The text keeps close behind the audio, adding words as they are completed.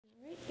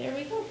There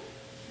we go.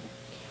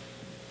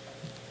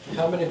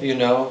 How many of you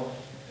know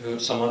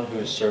someone who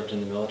has served in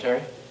the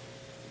military?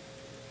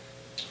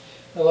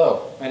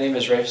 Hello, my name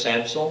is Raife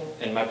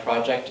and my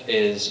project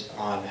is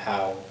on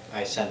how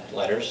I sent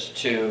letters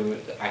to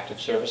the active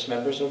service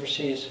members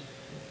overseas.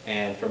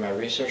 And for my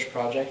research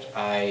project,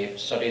 I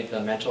studied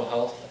the mental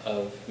health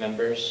of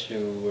members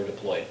who were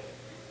deployed.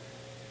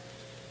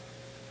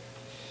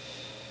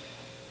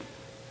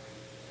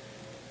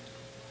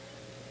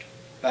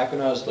 Back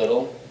when I was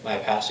little, my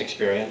past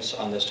experience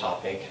on this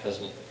topic has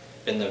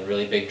been the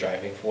really big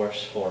driving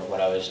force for what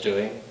I was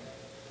doing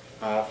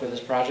for this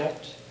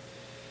project.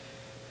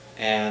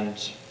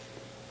 And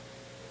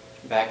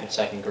back in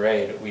second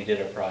grade, we did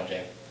a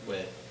project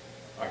with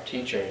our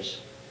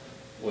teachers,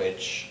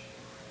 which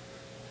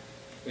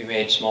we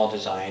made small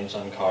designs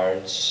on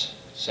cards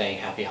saying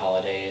happy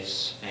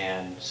holidays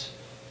and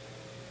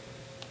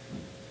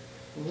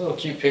little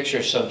cute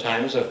pictures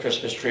sometimes of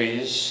Christmas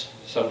trees.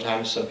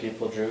 Sometimes some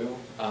people drew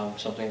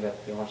something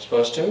that they weren't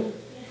supposed to,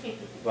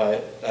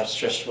 but that's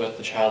just with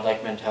the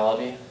childlike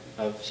mentality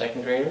of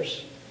second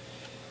graders.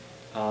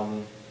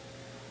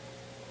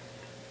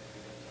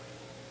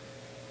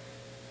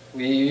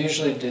 We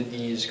usually did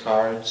these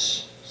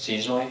cards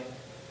seasonally.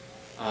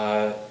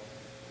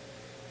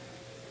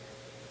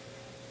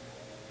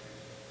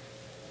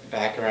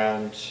 Back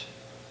around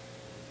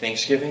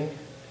Thanksgiving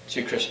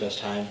to Christmas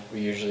time,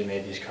 we usually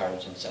made these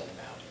cards and sent them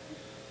out.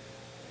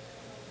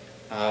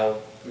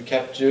 We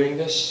kept doing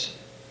this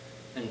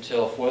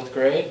until 4th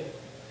grade,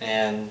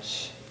 and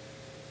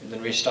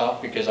then we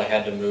stopped because I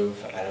had to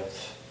move out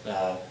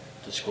of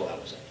the school I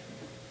was in.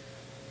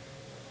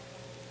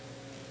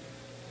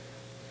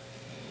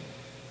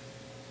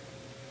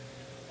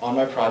 On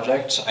my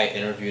project, I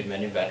interviewed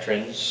many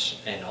veterans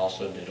and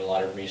also did a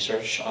lot of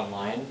research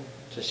online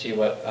to see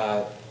what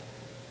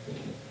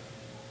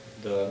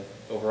the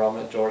overall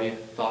majority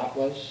thought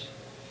was.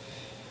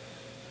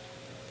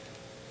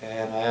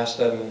 And I asked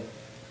them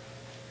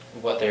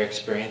what their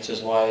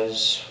experiences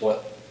was,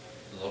 what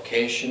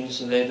locations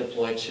they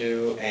deployed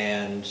to,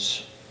 and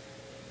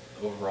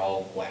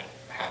overall what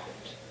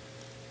happened.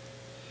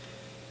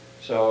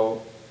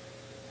 So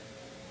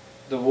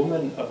the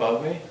woman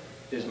above me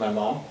is my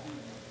mom.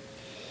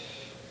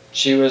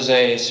 She was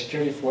a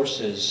security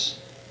forces,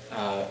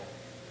 her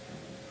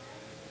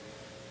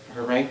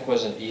rank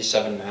was an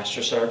E7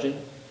 Master Sergeant,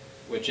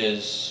 which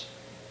is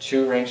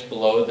 2 ranks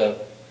below the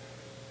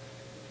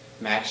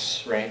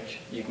max rank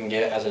you can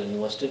get as an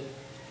enlisted.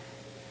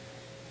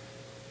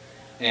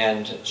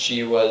 And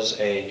she was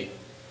a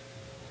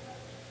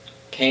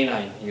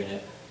K9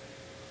 unit,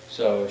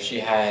 so she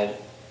had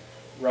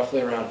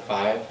roughly around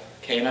 5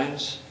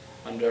 K9s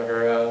under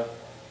her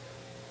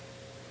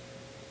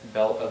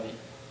belt of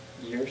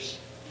years.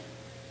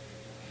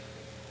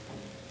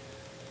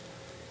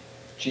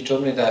 She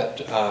told me that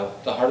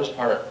the hardest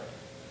part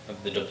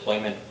of the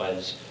deployment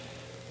was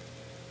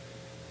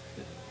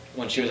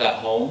when she was at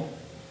home,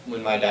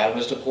 when my dad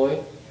was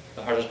deployed.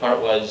 The hardest part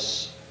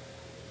was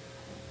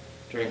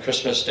during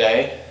Christmas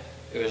Day.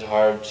 It was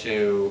hard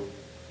to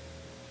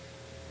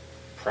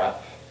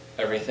prep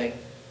everything.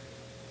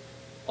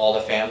 All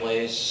the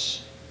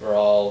families were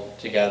all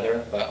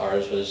together, but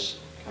ours was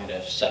kind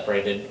of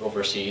separated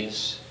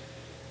overseas.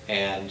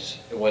 And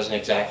it wasn't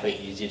exactly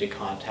easy to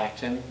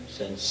contact him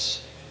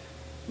since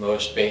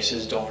most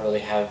bases don't really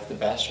have the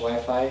best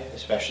Wi-Fi,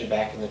 especially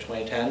back in the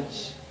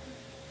 2010s.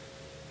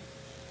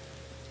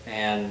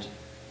 And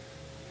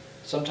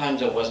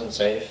sometimes it wasn't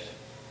safe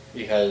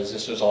because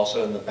this was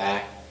also in the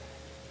back,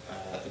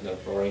 in the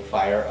roaring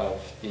fire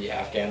of the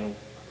Afghan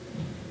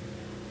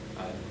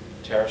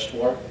terrorist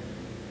war.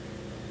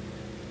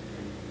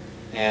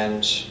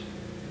 And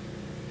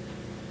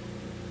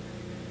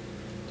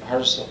the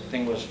hardest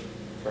thing was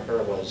for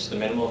her was the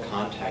minimal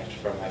contact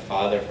from my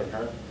father from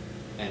her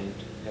and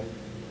him,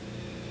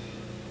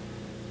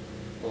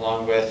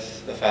 along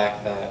with the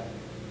fact that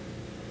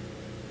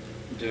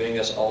doing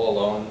this all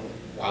alone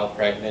while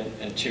pregnant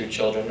and 2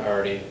 children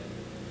already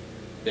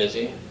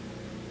busy,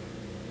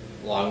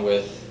 along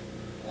with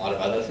a lot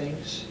of other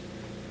things,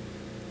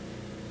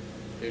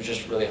 it was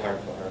just really hard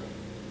for her.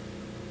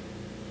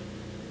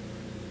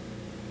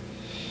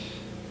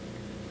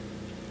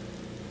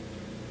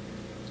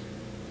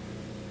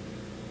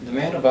 The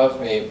man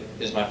above me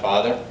is my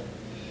father.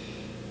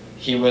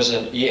 He was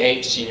an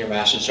E8 Senior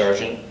Master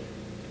Sergeant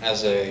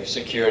as a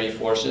security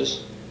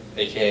forces,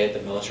 aka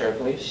the military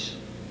police.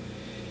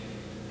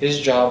 His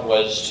job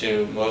was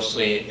to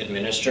mostly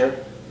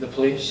administer the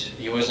police.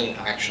 He wasn't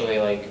actually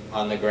like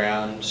on the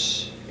ground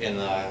in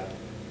the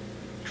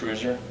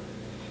cruiser.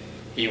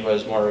 He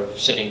was more of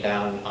sitting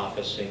down,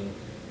 officing,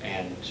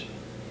 and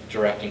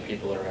directing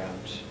people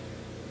around.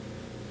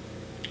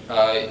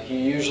 He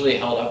usually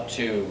held up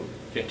to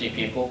 50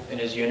 people in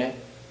his unit,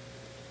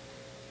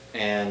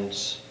 and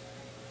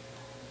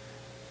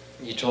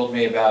he told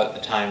me about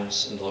the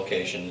times and the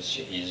locations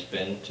he's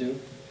been to,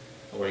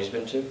 or where he's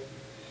been to.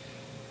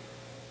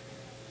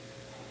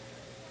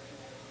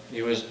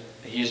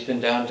 He's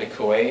been down to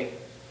Kuwait,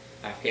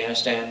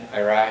 Afghanistan,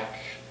 Iraq,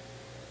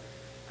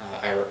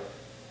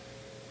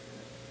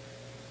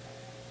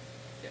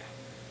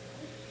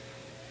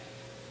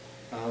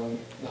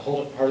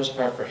 hardest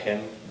part for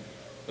him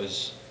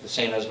was the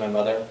same as my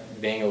mother,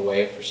 being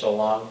away for so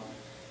long.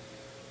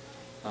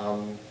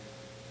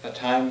 At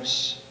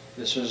times,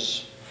 this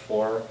was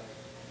before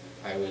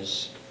I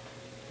was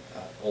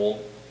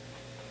old,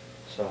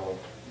 so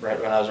right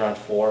when I was around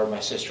 4, my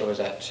sister was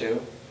at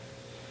 2.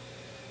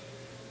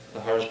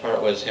 The hardest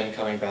part was him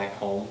coming back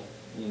home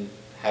and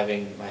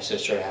having my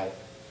sister have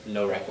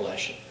no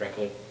recollection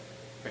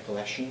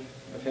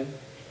of him.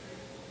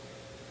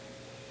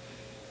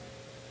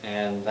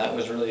 And that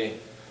was really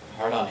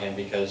hard on him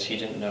because he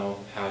didn't know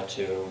how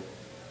to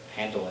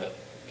handle it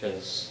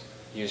because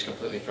he was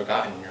completely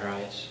forgotten in her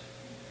eyes.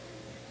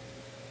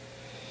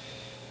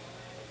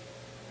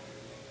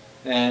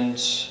 And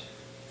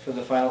for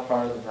the final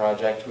part of the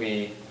project,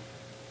 we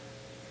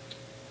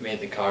made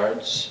the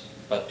cards,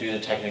 but due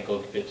to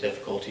technical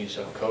difficulties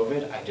of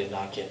COVID, I did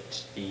not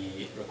get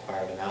the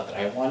required amount that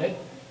I wanted.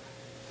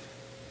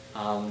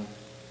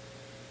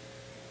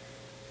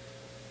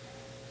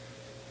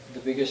 The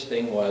biggest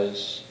thing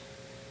was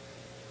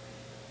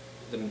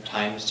the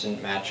times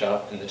didn't match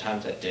up, and the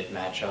times that did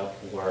match up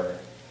were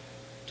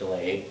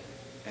delayed,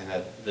 and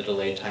that the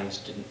delayed times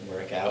didn't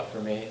work out for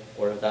me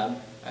or them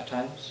at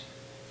times.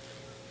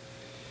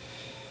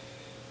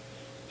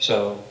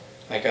 So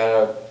I got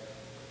a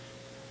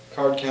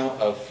card count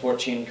of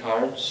 14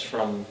 cards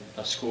from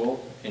a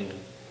school in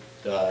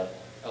the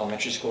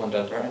elementary school in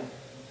Dunbarton.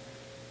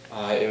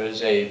 It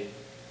was a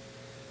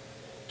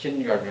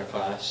kindergartner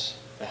class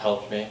that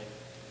helped me,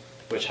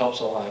 which helps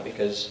a lot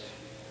because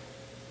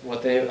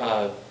what they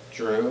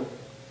drew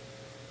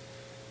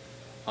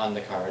on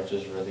the cards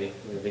was really,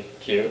 really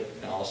cute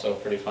and also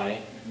pretty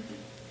funny.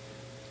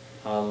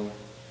 But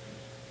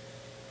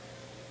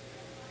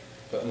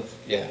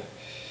yeah.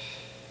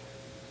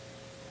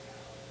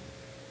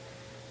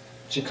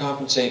 To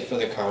compensate for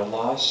the card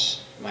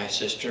loss, my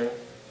sister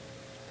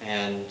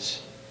and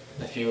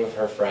a few of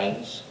her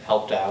friends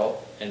helped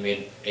out and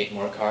made 8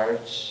 more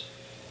cards,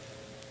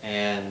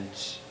 and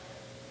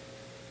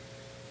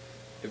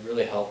it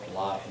really helped a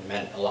lot and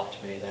meant a lot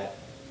to me that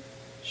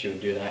she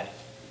would do that.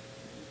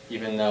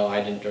 Even though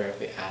I didn't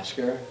directly ask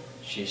her,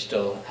 she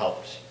still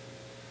helped.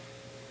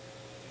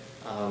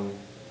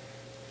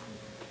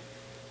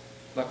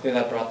 Luckily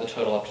that brought the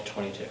total up to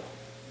 22.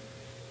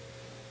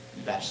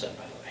 That's them,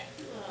 by the way.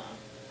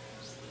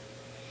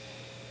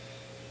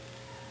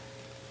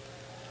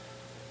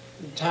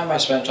 The time I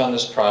spent on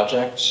this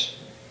project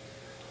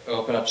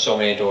opened up so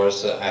many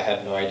doors that I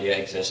had no idea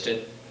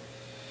existed.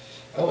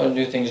 I learned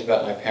new things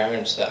about my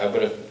parents that I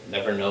would have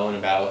never known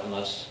about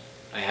unless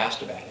I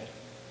asked about it.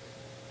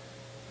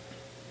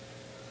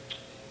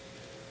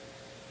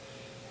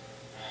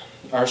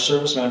 Our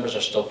service members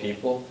are still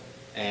people,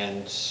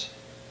 and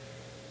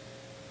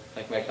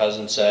like my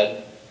cousin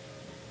said,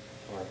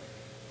 or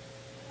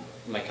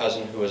my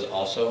cousin who was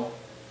also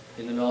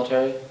in the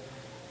military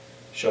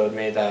showed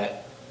me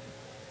that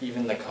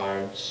even the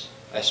cards,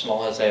 as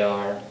small as they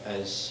are,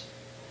 as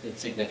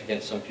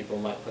insignificant some people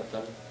might put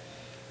them,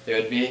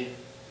 it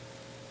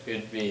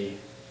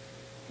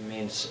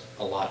means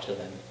a lot to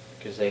them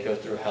because they go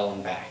through hell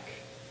and back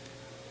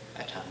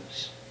at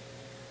times.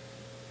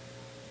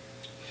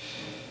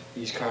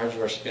 These cards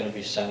were going to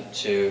be sent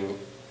to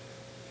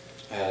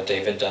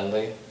David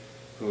Dunley,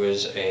 who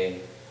is a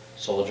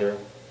soldier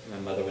my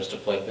mother was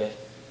deployed with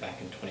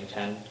back in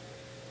 2010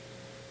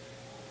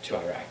 to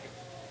Iraq.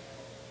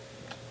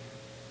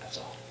 That's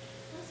all.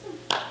 Awesome.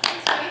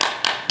 Thanks,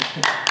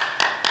 Raife.